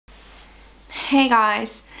Hey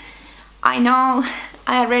guys, I know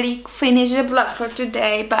I already finished the vlog for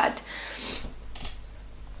today, but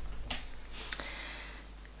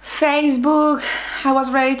Facebook, I was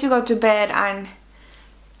ready to go to bed and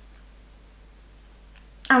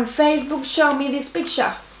Facebook showed me this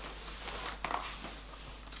picture.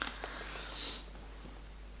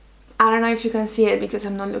 I don't know if you can see it because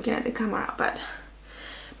I'm not looking at the camera, but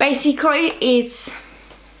basically it's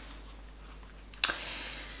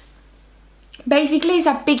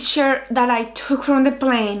a picture that I took from the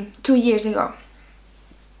plane 2 years ago.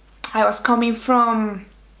 I was coming from,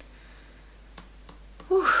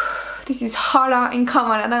 this is harder in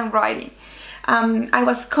camera than writing. I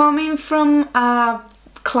was coming from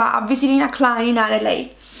visiting a client in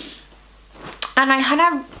Adelaide, and I had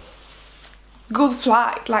a good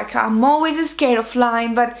flight. Like, I'm always scared of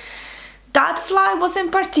flying, but that flight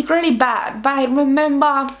wasn't particularly bad. But I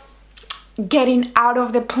remember getting out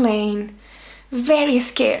of the plane very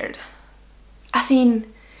scared, as in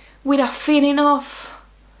with a feeling of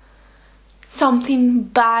something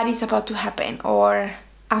bad is about to happen, or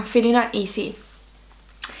I'm feeling uneasy.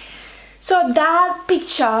 So that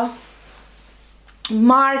picture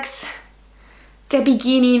marks the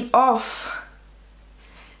beginning of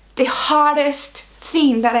the hardest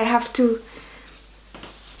thing that I have to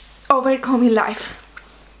overcome in life.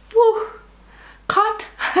 Woo. Cut.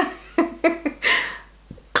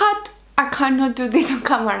 Cut. I cannot do this on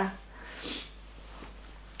camera.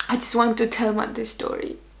 I just want to tell the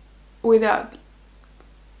story without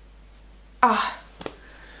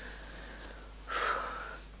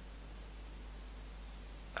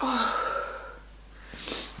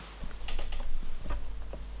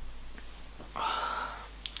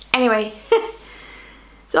Anyway,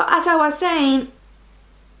 so as I was saying,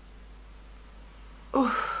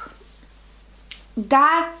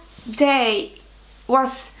 that day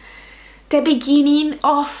was the beginning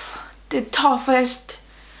of the toughest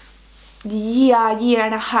year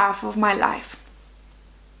and a half of my life.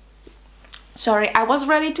 Sorry, I was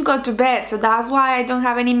ready to go to bed, so that's why I don't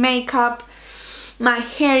have any makeup. My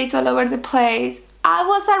hair is all over the place. I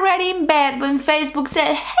was already in bed when Facebook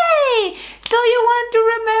said, "Hey, do you want to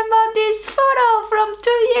remember this photo from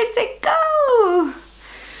 2 years ago?"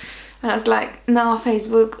 And I was like, no,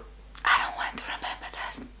 Facebook, I don't want to remember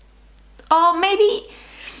that. Or maybe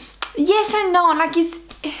yes and no. Like,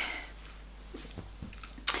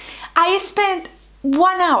 I spent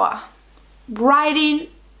 1 hour writing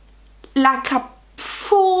like a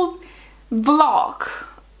full vlog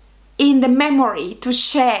in the memory to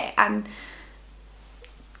share and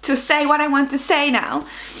to say what I want to say now.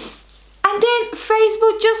 And then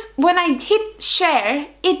Facebook, just when I hit share,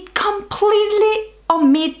 it completely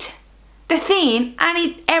omit the thing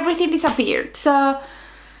and everything disappeared. So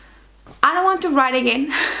I don't want to write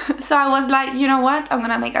again. So I was like, you know what, I'm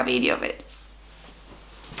gonna make a video of it.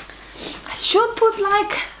 I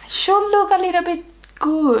should look a little bit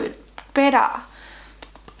good, better.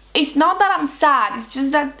 It's not that I'm sad, it's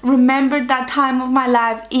just that remember that time of my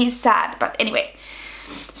life is sad. But anyway,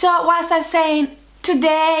 so what was I saying?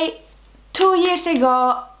 Today, 2 years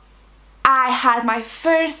ago, I had my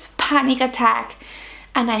first panic attack,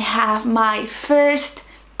 and I have my first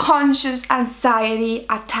conscious anxiety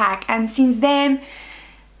attack, and since then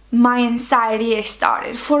my anxiety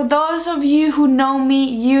started. For those of you who know me,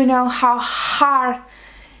 you know how hard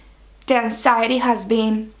the anxiety has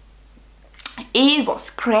been. It was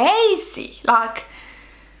crazy, like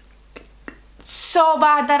so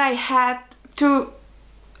bad that I had to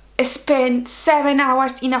spend 7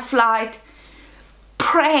 hours in a flight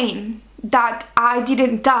praying that I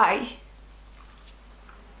didn't die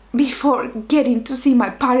before getting to see my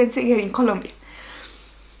parents again in Colombia.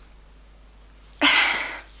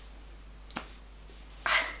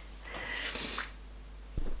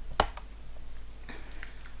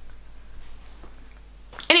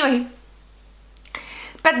 Anyway,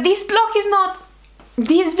 but this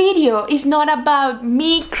video is not about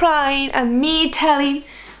me crying and me telling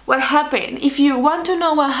what happened. If you want to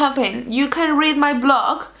know what happened, you can read my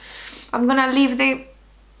blog. I'm gonna leave the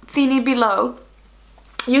thingy below.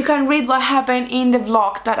 You can read what happened in the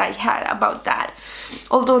vlog that I had about that,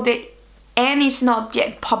 although the end is not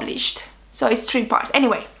yet published, so it's 3 parts.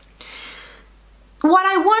 Anyway, what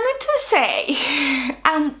I wanted to say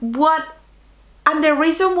and the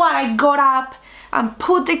reason why I got up and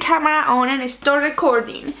put the camera on and start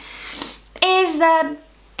recording is that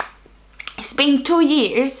it's been 2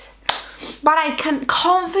 years, but I can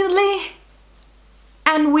confidently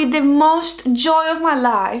and with the most joy of my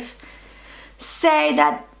life say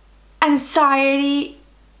that anxiety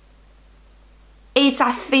is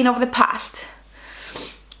a thing of the past.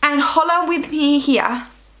 And hold on with me here.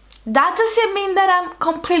 That doesn't mean that I'm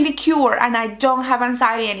completely cured and I don't have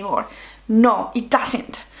anxiety anymore. No, it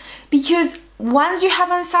doesn't. Because once you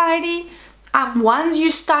have anxiety, and once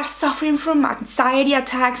you start suffering from anxiety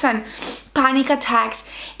attacks and panic attacks,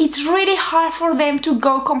 it's really hard for them to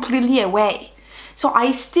go completely away. So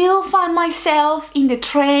I still find myself in the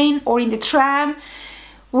train or in the tram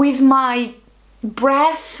with my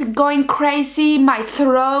breath going crazy, my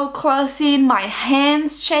throat closing, my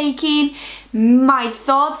hands shaking, my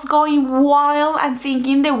thoughts going wild and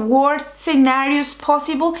thinking the worst scenarios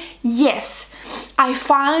possible. Yes, I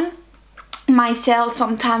find myself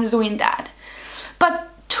sometimes doing that. But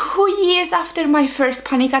 2 years after my first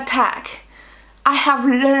panic attack, I have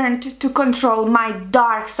learned to control my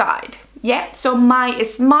dark side. Yeah, so my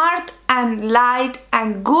smart and light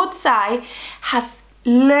and good side has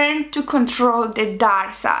learned to control the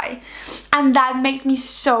dark side. And that makes me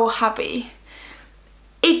so happy.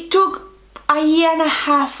 It took a year and a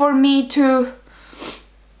half for me to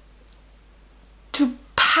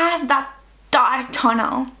pass that dark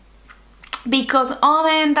tunnel. Because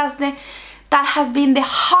that has been the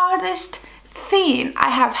hardest thing I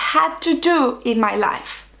have had to do in my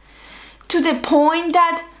life. To the point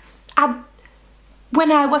that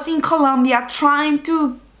when I was in Colombia trying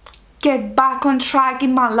to get back on track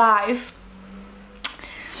in my life,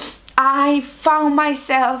 I found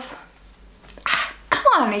myself, come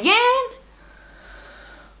on again,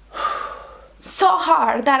 so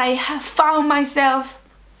hard that I have found myself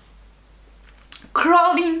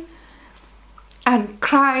crawling and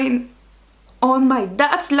crying on my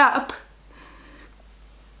dad's lap.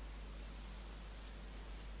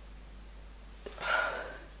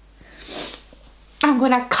 I'm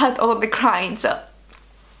gonna cut all the crying, so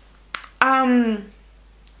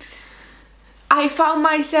I found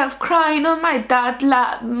myself crying on my dad's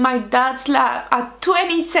lap at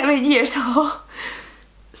 27 years old,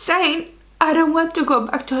 saying I don't want to go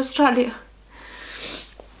back to Australia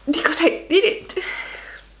because I did it.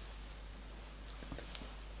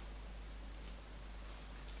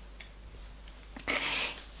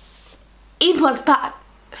 It was bad.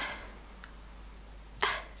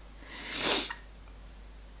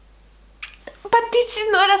 But this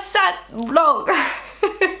is not a sad vlog.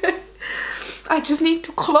 I just need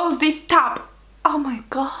to close this tab. Oh my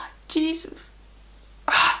God, Jesus.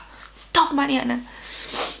 Stop, Mariana.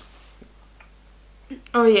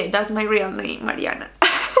 Oh yeah, that's my real name, Mariana.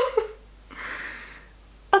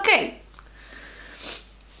 Okay.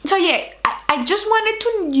 So yeah, I just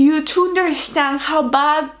wanted you to understand how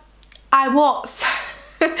bad I was.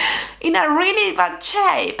 In a really bad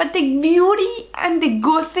shape. But the beauty and the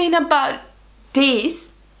good thing about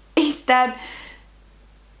this is that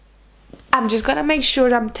I'm just gonna make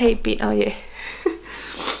sure I'm taping. Oh yeah.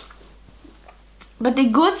 But the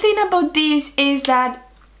good thing about this is that,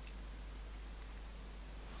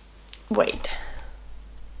 wait.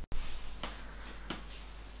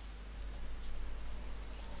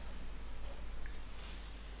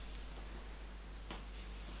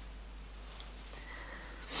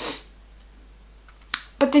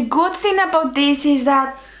 But the good thing about this is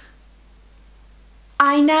that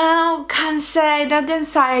I now can say that the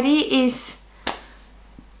anxiety is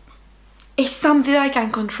something that I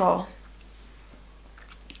can control.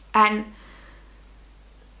 And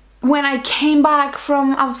when I came back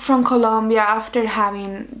from Colombia after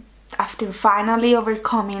finally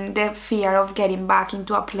overcoming the fear of getting back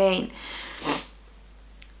into a plane,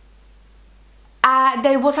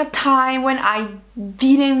 there was a time when I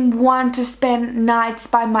didn't want to spend nights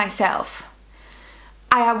by myself.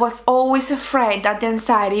 I was always afraid that the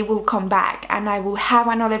anxiety will come back and I will have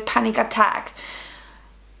another panic attack.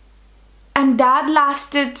 And that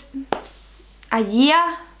lasted a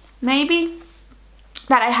year, maybe.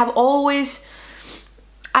 That I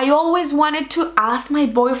always wanted to ask my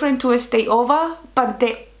boyfriend to stay over, but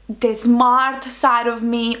the smart side of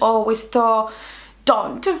me always thought,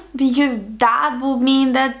 don't, because that would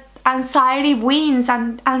mean that anxiety wins,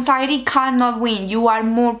 and anxiety cannot win. You are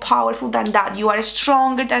more powerful than that. You are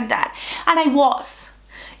stronger than that. And I was.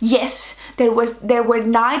 Yes, there were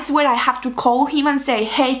nights where I have to call him and say,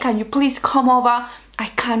 hey, can you please come over? I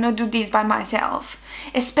cannot do this by myself.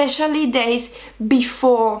 Especially days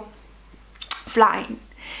before flying.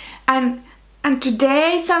 And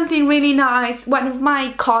today something really nice. One of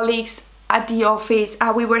my colleagues at the office,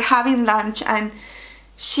 we were having lunch and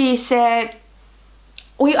she said,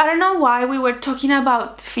 I don't know why we were talking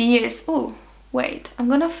about fears. Oh, wait, I'm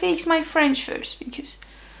gonna fix my French first because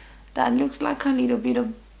that looks like a little bit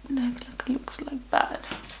of, looks like bad.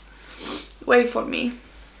 Wait for me.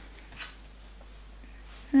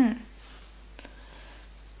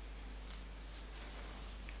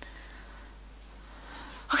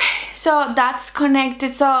 So that's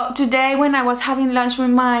connected. So today when I was having lunch with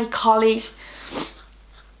my colleagues,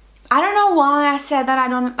 I don't know why I said that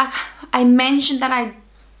I mentioned that I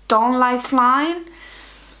don't like flying,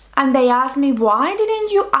 and they asked me, why didn't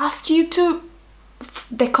you ask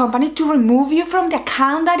the company to remove you from the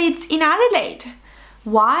account that it's in Adelaide?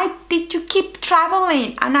 Why did you keep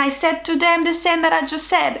traveling? And I said to them the same that I just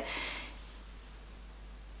said.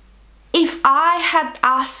 If I had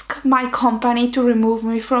asked my company to remove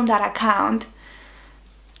me from that account,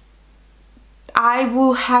 I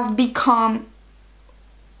would have become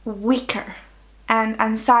weaker and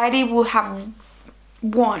anxiety would have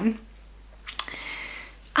won.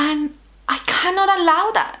 And I cannot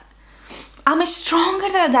allow that. I'm stronger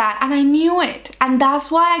than that, and I knew it. And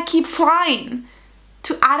that's why I keep flying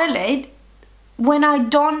to Adelaide when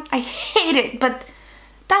I hate it, but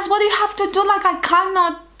that's what you have to do. Like, I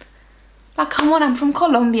cannot, like, come on, I'm from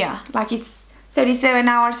Colombia, like, it's 37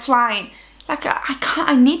 hours flying. Like, I can't,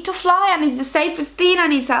 I need to fly, and it's the safest thing,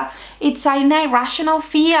 and it's an irrational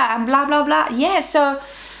fear, and blah blah blah. Yeah, so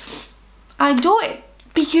I do it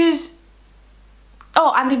because,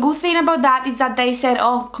 oh, and the good thing about that is that they said,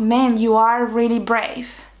 oh man, you are really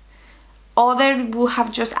brave. Others will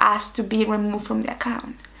have just asked to be removed from the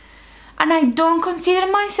account. And I don't consider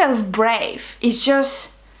myself brave. It's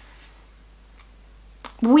just,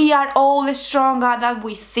 we are all stronger than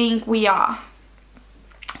we think we are.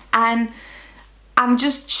 And I'm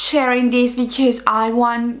just sharing this because I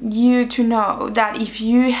want you to know that if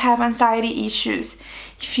you have anxiety issues,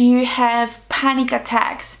 if you have panic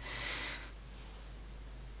attacks,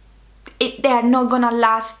 they are not gonna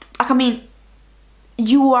last. Like, I mean,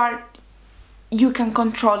 you can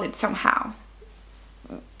control it somehow.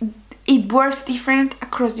 It works different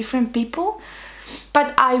across different people,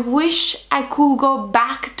 but I wish I could go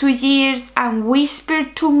back 2 years and whisper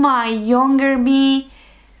to my younger me,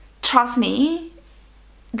 trust me,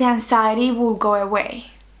 the anxiety will go away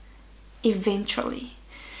eventually.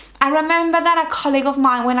 I remember that a colleague of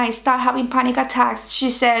mine, when I started having panic attacks, she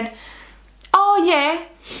said, oh yeah,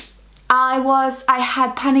 I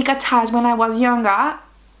had panic attacks when I was younger,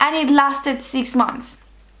 and it lasted 6 months.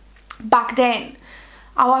 Back then,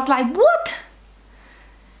 I was like, what?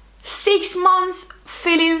 6 months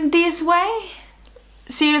feeling this way?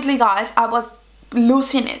 Seriously, guys, I was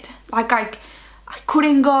losing it. Like, I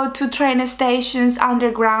couldn't go to train stations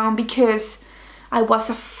underground because I was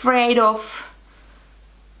afraid of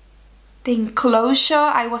the enclosure.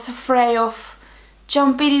 I was afraid of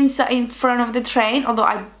jumping in front of the train, although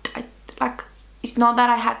I like, it's not that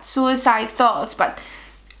I had suicide thoughts, but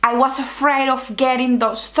I was afraid of getting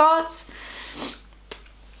those thoughts.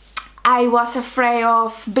 I was afraid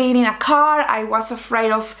of being in a car. I was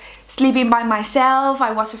afraid of sleeping by myself.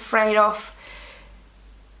 I was afraid of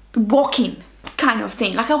walking, kind of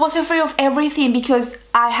thing. Like, I was afraid of everything because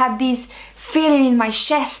I had this feeling in my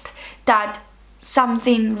chest that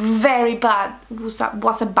something very bad was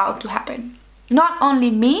about to happen. Not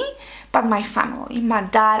only me, but my family, my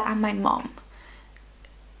dad and my mom.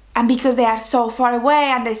 And because they are so far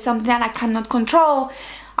away and there's something that I cannot control,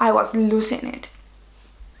 I was losing it.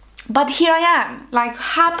 But here I am, like,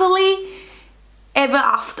 happily ever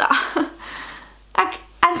after. Like,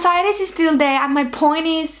 anxiety is still there, and my point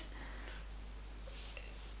is,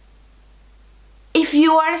 if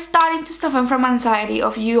you are starting to suffer from anxiety, or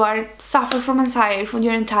if you are suffering from anxiety for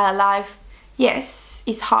your entire life, yes,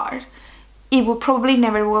 it's hard. It will probably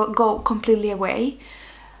never will go completely away.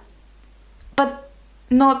 But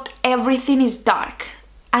not everything is dark,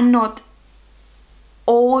 and not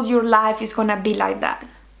all your life is gonna be like that.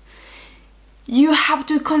 You have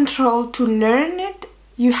to control to learn it.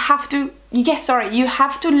 You have to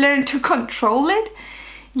learn to control it.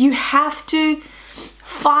 You have to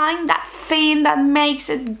find that thing that makes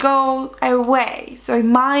it go away. So in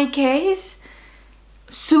my case,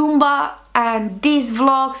 Zumba and these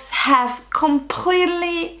vlogs have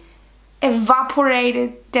completely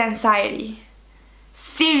evaporated the anxiety.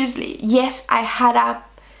 Seriously, yes, I had a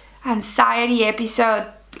anxiety episode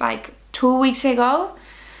like 2 weeks ago,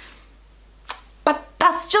 but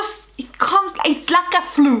that's just, it comes, it's like a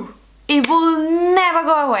flu. It will never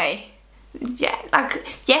go away. Yeah, like,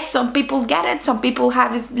 yes, some people get it, some people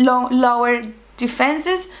have this lower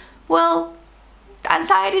defenses. Well,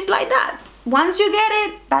 anxiety is like that. Once you get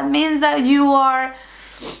it, that means that you are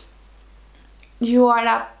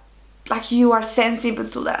sensible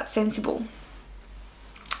to that, sensible.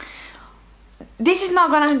 This is not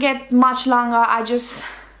gonna get much longer. I just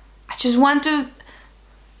want to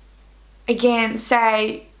again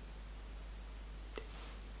say,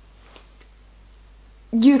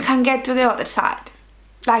 you can get to the other side.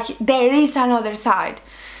 Like, there is another side.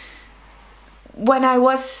 when I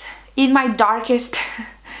was in my darkest,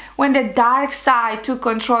 when the dark side took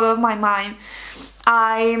control of my mind,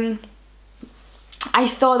 I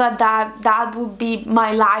thought that would be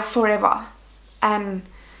my life forever, and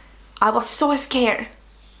I was so scared,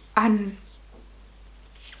 and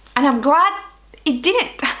I'm glad it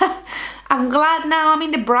didn't. I'm glad now I'm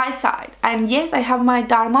in the bright side, and yes, I have my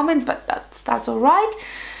dark moments, but that's all right.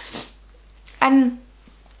 And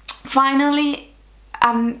finally,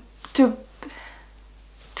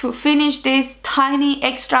 to finish this tiny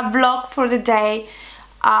extra vlog for the day,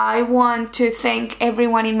 I want to thank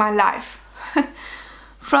everyone in my life.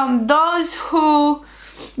 From those who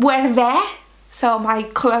were there, so my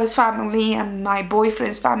close family and my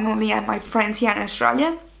boyfriend's family and my friends here in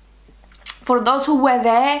Australia. For those who were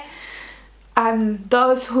there and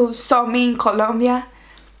those who saw me in Colombia,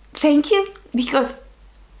 thank you, because,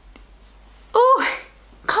 oh,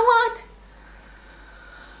 come on.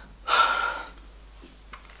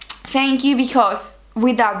 Thank you, because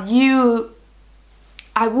without you,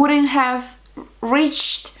 I wouldn't have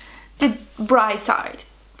reached the bright side,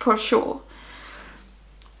 for sure.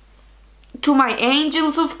 To my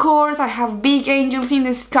angels, of course, I have big angels in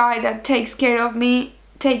the sky that take care of me.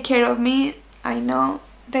 I know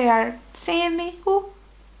they are seeing me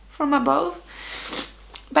from above.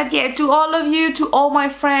 But yeah, to all of you, to all my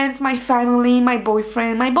friends, my family, my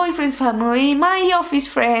boyfriend, my boyfriend's family, my office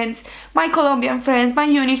friends, my Colombian friends, my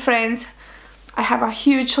uni friends. I have a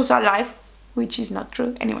huge social life, which is not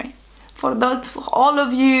true. Anyway, for all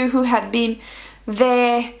of you who had been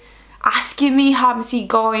there, asking me how's it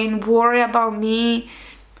going, worry about me,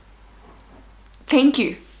 thank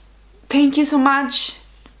you. Thank you so much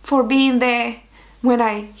for being there when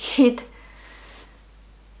I hit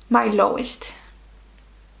my lowest.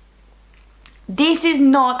 This is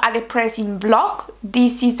not a depressing vlog.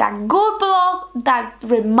 This is a good vlog that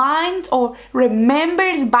reminds or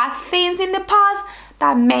remembers bad things in the past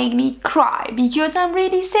that make me cry, because I'm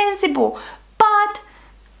really sensible. But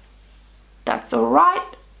that's alright.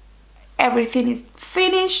 Everything is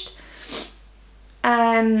finished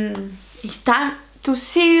and it's time to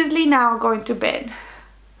seriously now go to bed.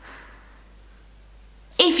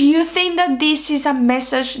 If you think that this is a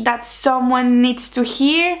message that someone needs to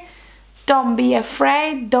hear, don't be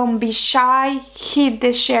afraid, don't be shy, hit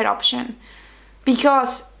the share option.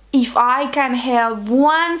 Because if I can help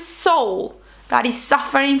one soul that is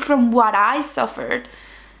suffering from what I suffered,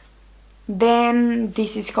 then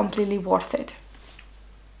this is completely worth it.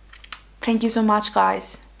 Thank you so much,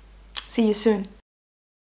 guys. See you soon.